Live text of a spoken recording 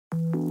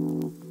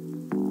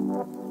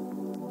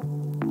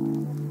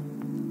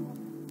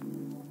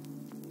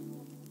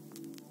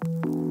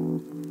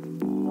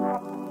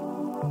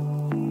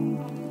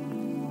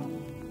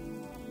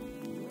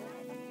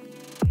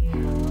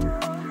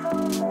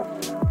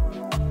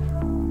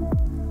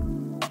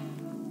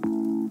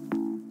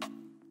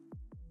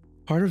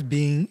Part of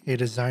being a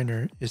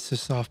designer is to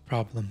solve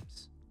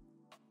problems.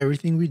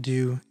 Everything we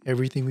do,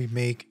 everything we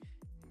make,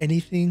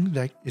 anything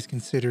that is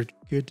considered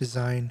good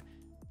design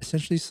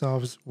essentially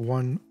solves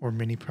one or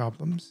many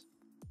problems.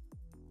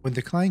 When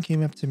the client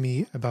came up to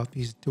me about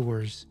these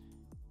doors,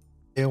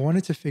 they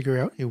wanted to figure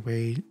out a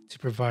way to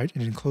provide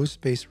an enclosed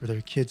space for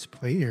their kids'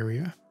 play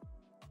area.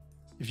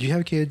 If you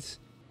have kids,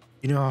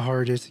 you know how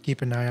hard it is to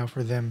keep an eye out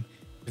for them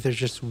if they're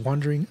just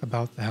wandering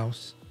about the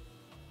house.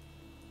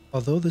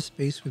 Although the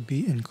space would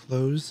be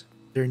enclosed,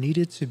 there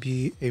needed to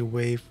be a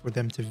way for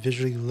them to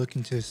visually look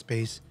into the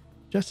space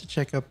just to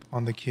check up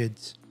on the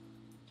kids.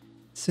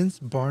 Since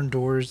barn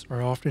doors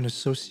are often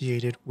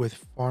associated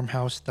with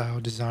farmhouse style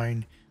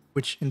design,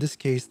 which in this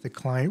case the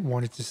client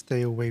wanted to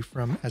stay away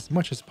from as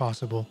much as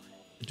possible,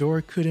 the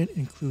door couldn't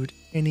include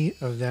any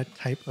of that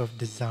type of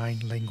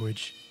design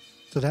language.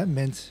 So that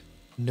meant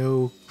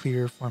no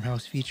clear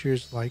farmhouse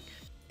features like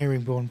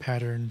herringbone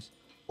patterns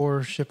or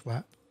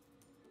shiplap.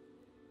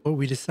 What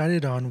we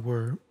decided on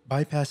were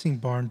bypassing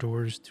barn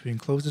doors to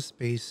enclose a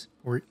space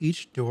where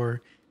each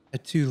door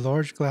had two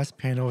large glass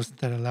panels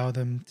that allow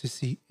them to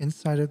see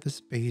inside of the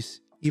space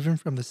even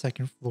from the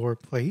second floor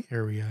play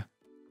area.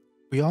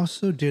 We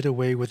also did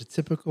away with a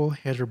typical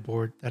header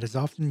board that is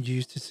often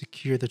used to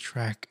secure the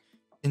track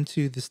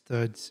into the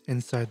studs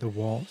inside the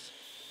walls.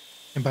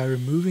 And by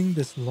removing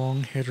this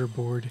long header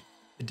board,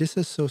 it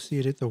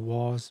disassociated the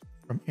walls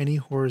from any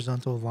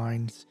horizontal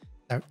lines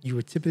that you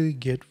would typically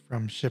get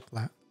from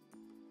shiplap.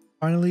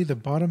 Finally, the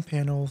bottom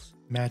panels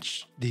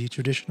matched the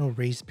traditional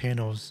raised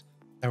panels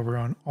that were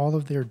on all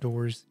of their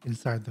doors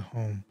inside the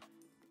home.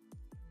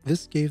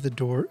 This gave the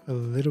door a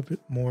little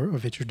bit more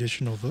of a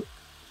traditional look.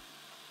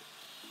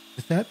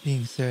 With that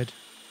being said,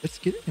 let's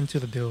get into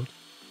the build.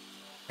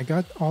 I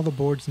got all the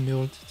boards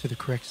milled to the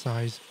correct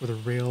size for the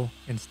rail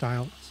and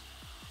stiles.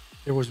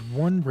 There was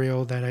one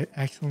rail that I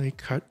accidentally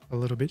cut a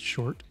little bit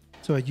short,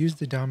 so I used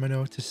the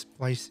domino to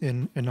splice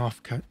in an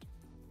offcut.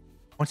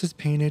 Once it's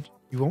painted,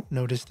 you won't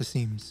notice the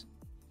seams.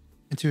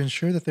 And to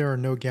ensure that there are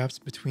no gaps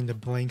between the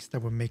blanks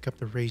that would make up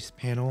the raised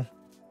panel,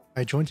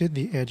 I jointed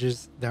the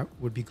edges that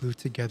would be glued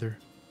together.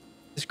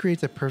 This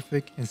creates a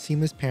perfect and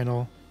seamless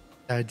panel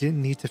that I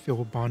didn't need to fill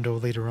with Bondo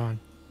later on.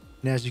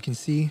 And as you can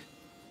see,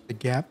 the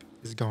gap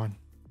is gone.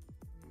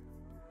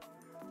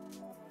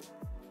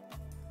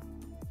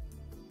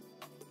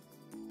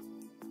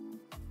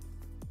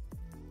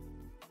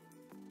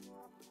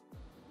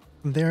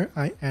 From there,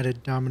 I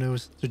added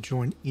dominoes to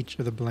join each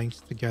of the blanks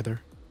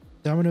together.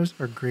 Dominoes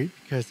are great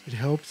because it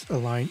helps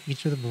align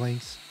each of the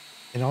blanks,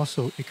 and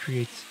also it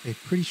creates a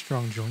pretty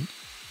strong joint.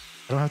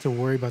 I don't have to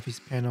worry about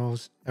these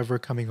panels ever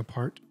coming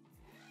apart.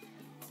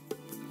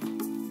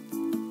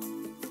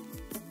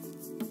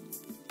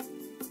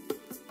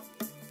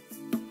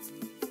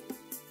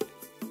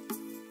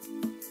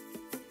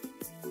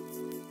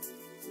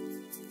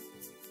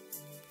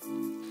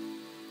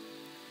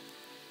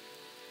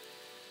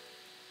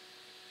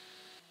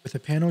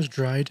 With the panels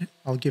dried,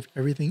 I'll give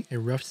everything a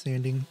rough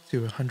sanding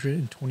to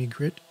 120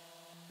 grit,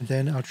 and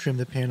then I'll trim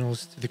the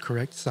panels to the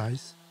correct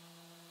size.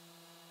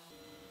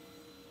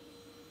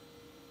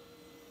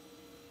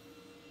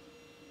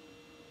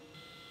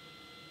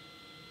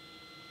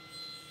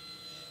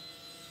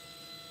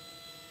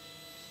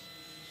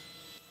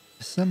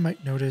 As some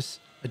might notice,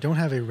 I don't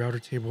have a router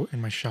table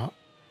in my shop.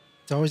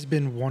 It's always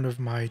been one of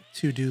my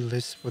to-do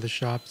lists for the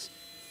shops,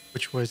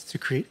 which was to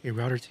create a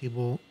router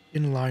table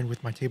in line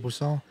with my table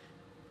saw,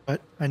 but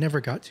I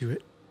never got to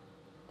it.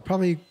 I'll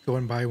probably go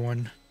and buy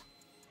one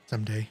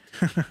someday.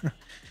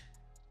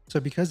 So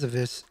because of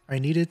this, I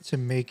needed to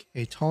make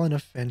a tall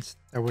enough fence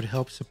that would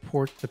help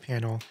support the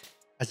panel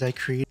as I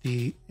create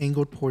the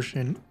angled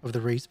portion of the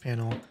raised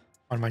panel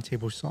on my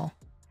table saw.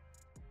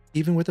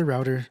 Even with the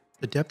router,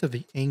 the depth of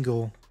the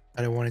angle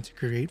that I wanted to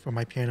create for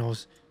my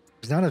panels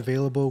was not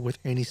available with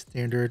any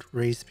standard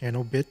raised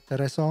panel bit that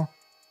I saw.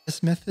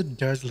 This method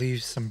does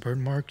leave some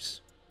burn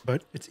marks,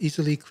 but it's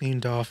easily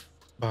cleaned off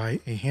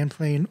by a hand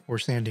plane or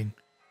sanding.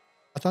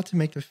 I thought to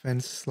make the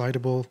fence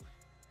slidable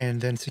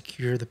and then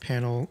secure the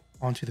panel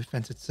onto the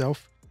fence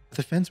itself.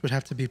 The fence would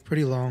have to be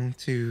pretty long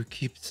to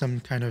keep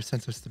some kind of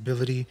sense of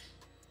stability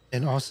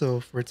and also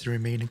for it to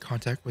remain in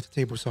contact with the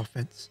table saw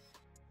fence.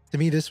 To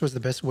me, this was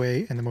the best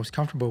way and the most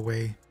comfortable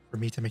way for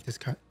me to make this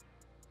cut.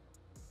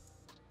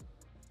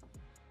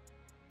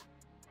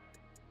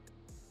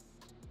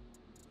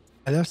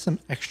 I left some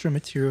extra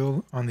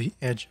material on the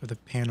edge of the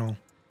panel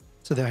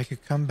so that I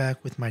could come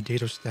back with my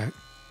dado stack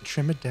and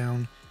trim it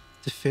down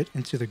to fit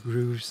into the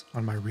grooves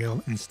on my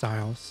rail and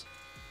stiles.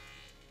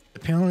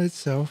 The panel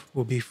itself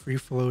will be free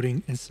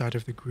floating inside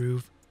of the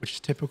groove, which is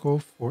typical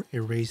for a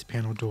raised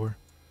panel door.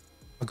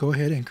 I'll go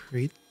ahead and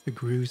create the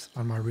grooves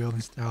on my rail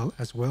and stile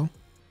as well.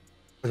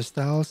 For the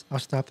stiles, I'll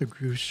stop the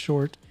grooves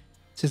short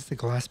since the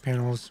glass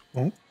panels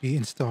won't be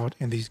installed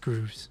in these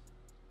grooves.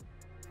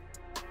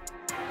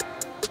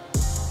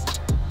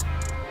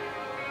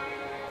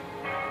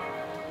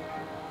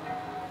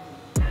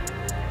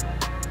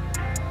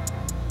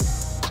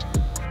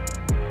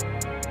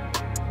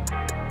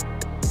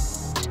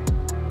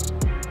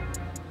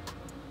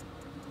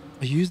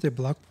 used a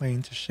block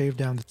plane to shave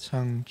down the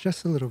tongue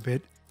just a little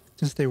bit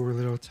since they were a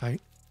little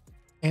tight,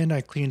 and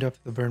I cleaned up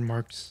the burn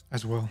marks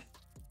as well.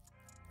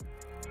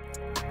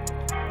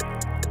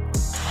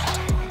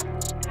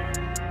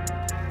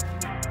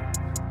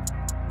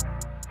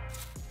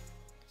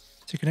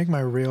 To connect my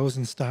rails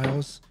and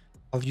stiles,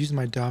 I'll use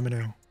my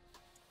domino.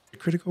 The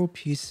critical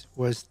piece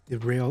was the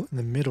rail in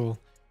the middle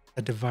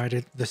that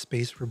divided the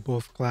space for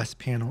both glass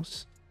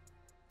panels.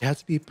 It had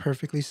to be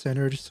perfectly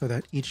centered so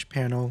that each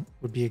panel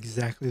would be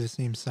exactly the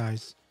same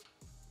size.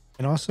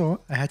 And also,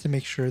 I had to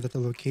make sure that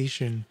the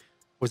location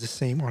was the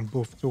same on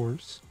both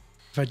doors.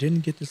 If I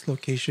didn't get this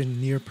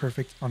location near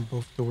perfect on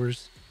both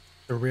doors,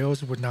 the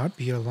rails would not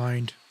be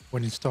aligned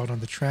when installed on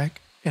the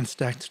track and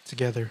stacked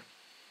together.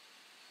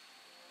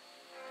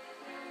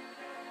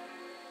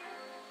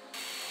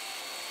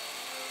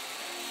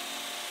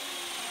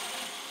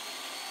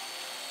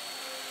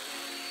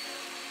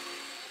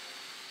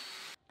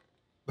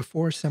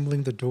 Before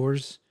assembling the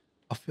doors,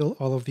 I'll fill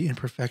all of the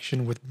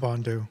imperfection with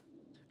Bondo.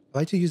 I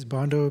like to use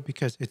Bondo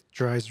because it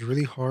dries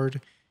really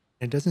hard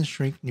and it doesn't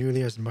shrink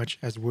nearly as much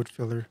as wood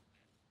filler.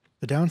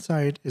 The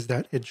downside is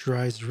that it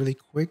dries really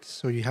quick,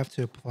 so you have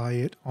to apply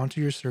it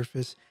onto your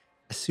surface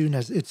as soon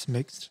as it's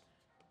mixed.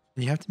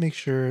 And you have to make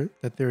sure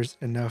that there's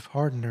enough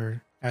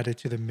hardener added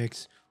to the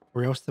mix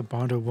or else the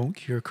Bondo won't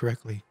cure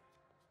correctly.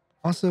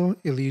 Also,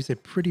 it leaves a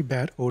pretty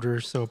bad odor,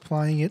 so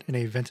applying it in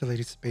a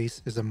ventilated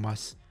space is a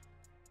must.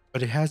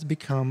 But it has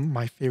become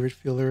my favorite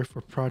filler for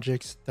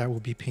projects that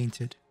will be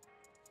painted.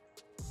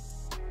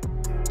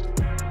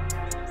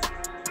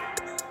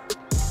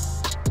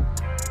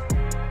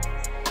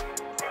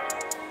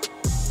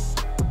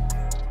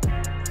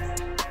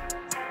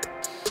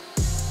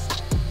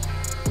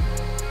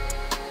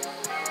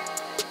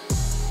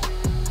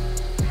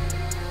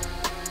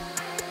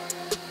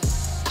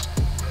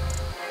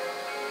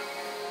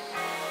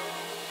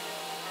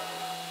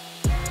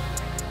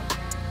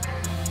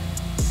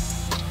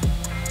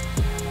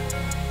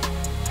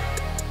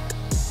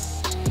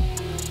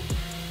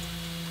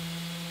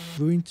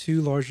 Gluing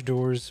two large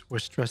doors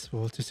was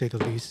stressful, to say the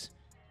least.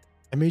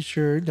 I made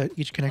sure that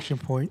each connection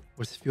point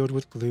was filled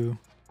with glue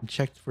and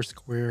checked for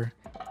square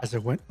as I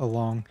went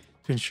along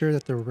to ensure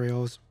that the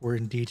rails were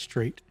indeed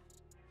straight.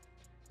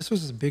 This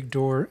was a big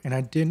door and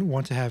I didn't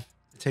want to have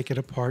to take it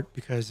apart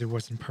because it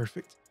wasn't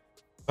perfect.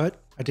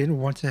 But I didn't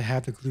want to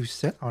have the glue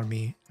set on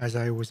me as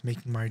I was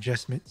making my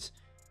adjustments.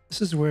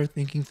 This is where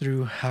thinking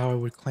through how I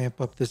would clamp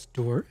up this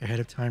door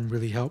ahead of time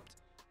really helped.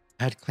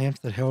 I had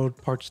clamps that held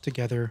parts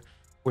together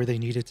where they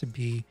needed to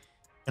be,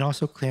 and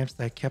also clamps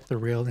that kept the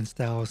rail and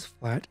stiles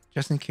flat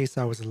just in case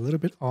I was a little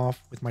bit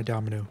off with my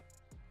domino.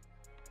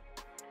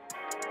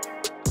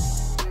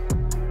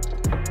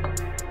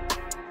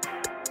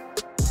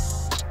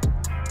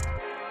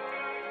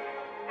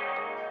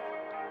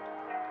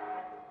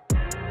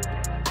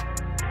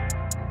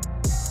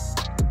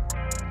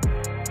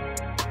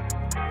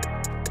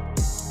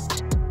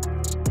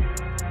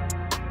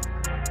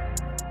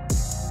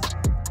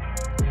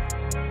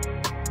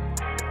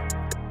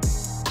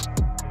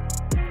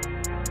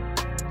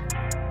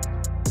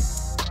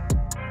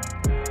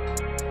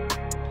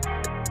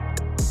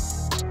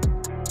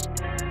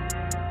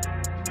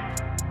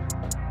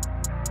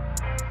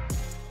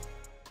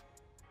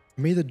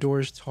 I made the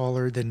doors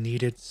taller than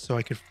needed so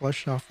I could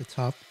flush off the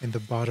top and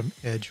the bottom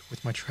edge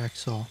with my track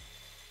saw.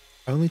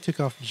 I only took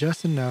off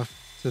just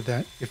enough so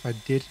that if I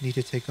did need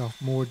to take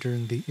off more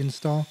during the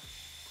install,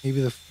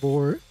 maybe the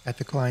floor at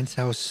the client's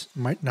house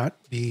might not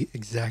be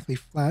exactly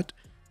flat,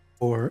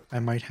 or I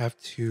might have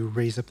to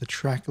raise up the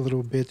track a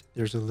little bit.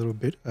 There's a little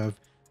bit of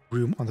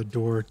room on the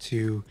door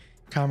to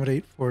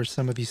accommodate for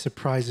some of the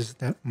surprises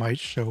that might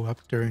show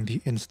up during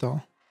the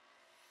install.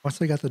 Once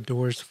I got the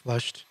doors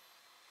flushed,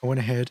 I went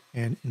ahead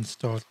and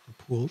installed the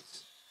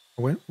pools.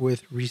 I went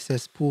with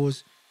recessed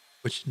pools,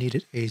 which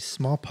needed a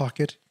small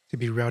pocket to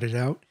be routed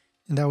out,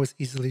 and that was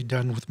easily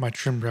done with my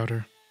trim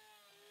router.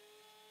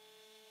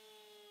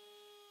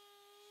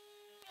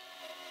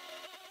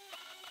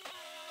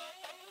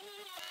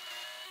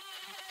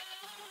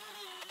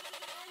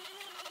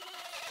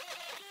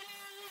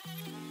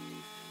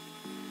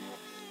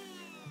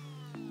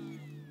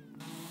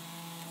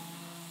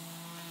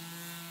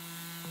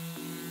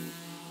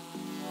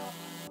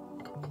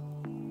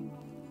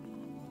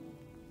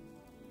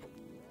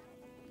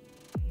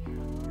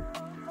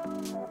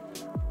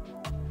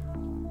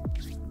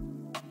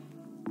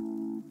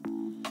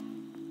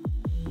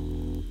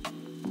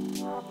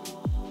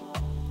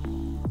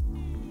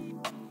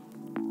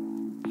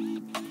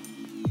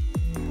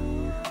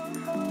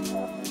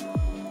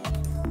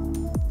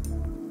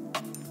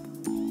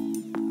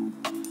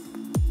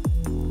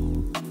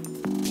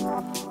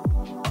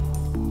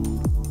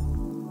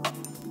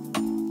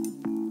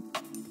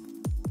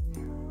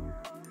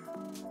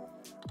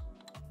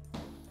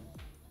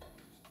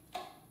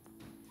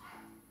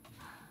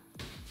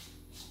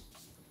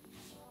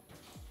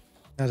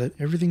 Now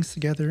that everything's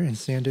together and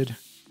sanded,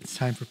 it's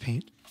time for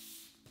paint.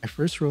 I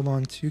first roll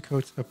on 2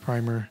 coats of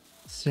primer,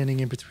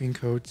 sanding in between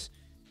coats,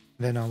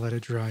 then I'll let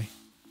it dry.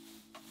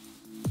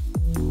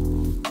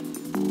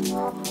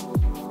 I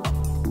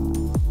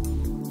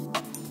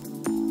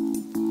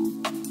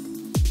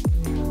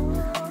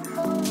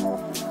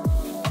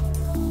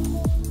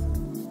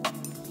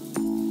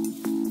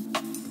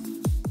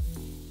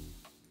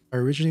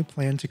originally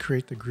planned to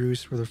create the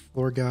grooves for the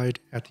floor guide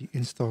at the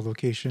install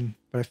location,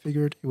 but I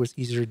figured it was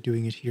easier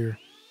doing it here.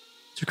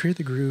 To create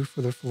the groove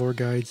for the floor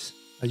guides,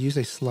 I used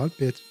a slot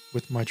bit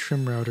with my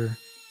trim router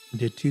and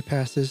did 2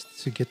 passes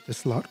to get the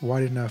slot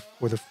wide enough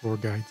for the floor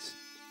guides.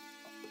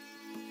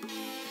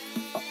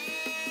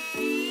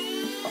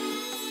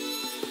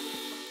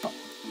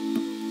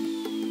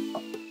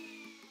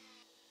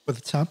 For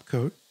the top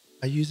coat,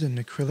 I use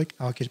an acrylic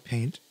alkyd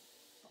paint,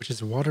 which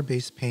is a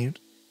water-based paint,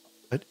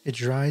 but it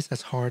dries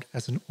as hard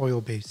as an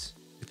oil base,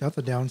 without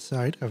the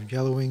downside of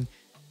yellowing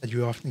that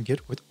you often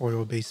get with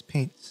oil-based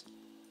paints.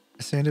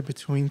 I sanded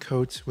between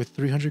coats with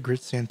 300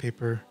 grit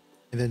sandpaper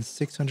and then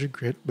 600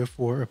 grit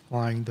before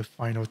applying the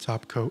final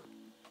top coat,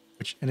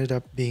 which ended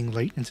up being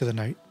late into the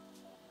night.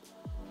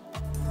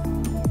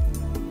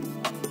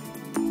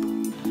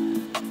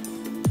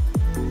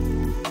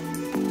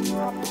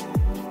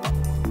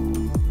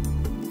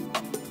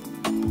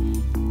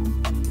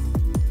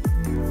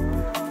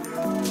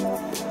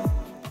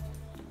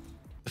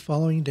 The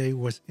following day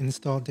was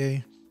install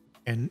day,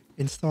 and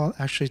install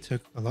actually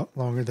took a lot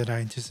longer than I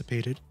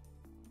anticipated.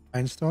 I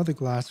installed the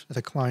glass at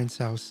the client's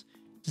house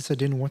since I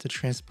didn't want to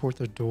transport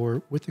the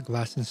door with the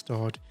glass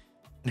installed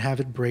and have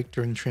it break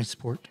during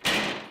transport.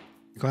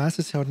 The glass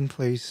is held in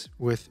place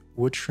with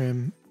wood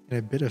trim and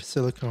a bit of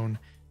silicone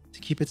to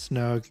keep it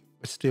snug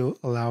but still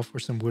allow for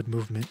some wood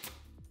movement.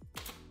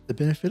 The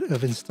benefit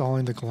of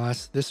installing the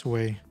glass this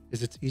way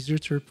is it's easier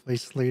to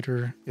replace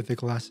later if the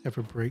glass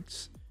ever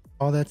breaks.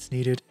 All that's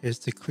needed is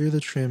to clear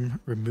the trim,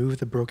 remove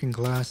the broken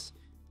glass,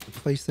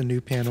 replace the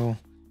new panel,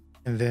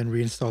 and then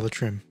reinstall the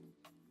trim.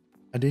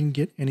 I didn't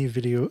get any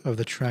video of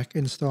the track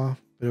install,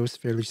 but it was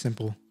fairly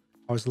simple.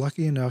 I was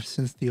lucky enough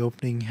since the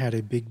opening had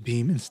a big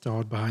beam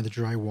installed behind the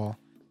drywall,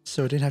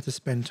 so I didn't have to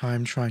spend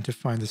time trying to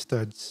find the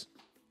studs.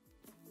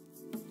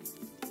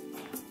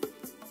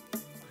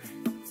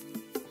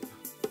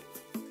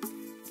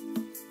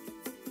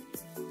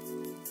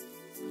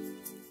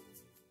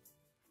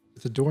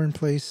 With the door in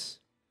place,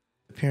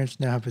 the parents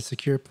now have a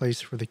secure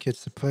place for the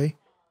kids to play,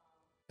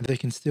 and they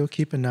can still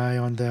keep an eye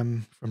on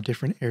them from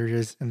different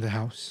areas in the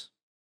house.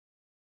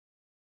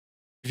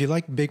 If you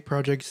like big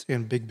projects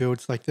and big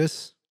builds like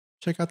this,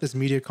 check out this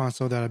media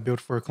console that I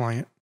built for a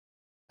client.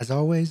 As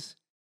always,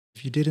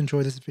 if you did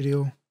enjoy this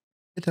video,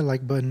 hit that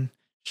like button,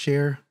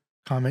 share,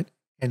 comment,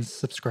 and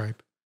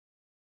subscribe.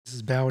 This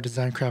is Bao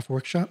Design Craft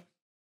Workshop.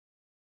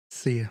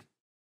 See ya.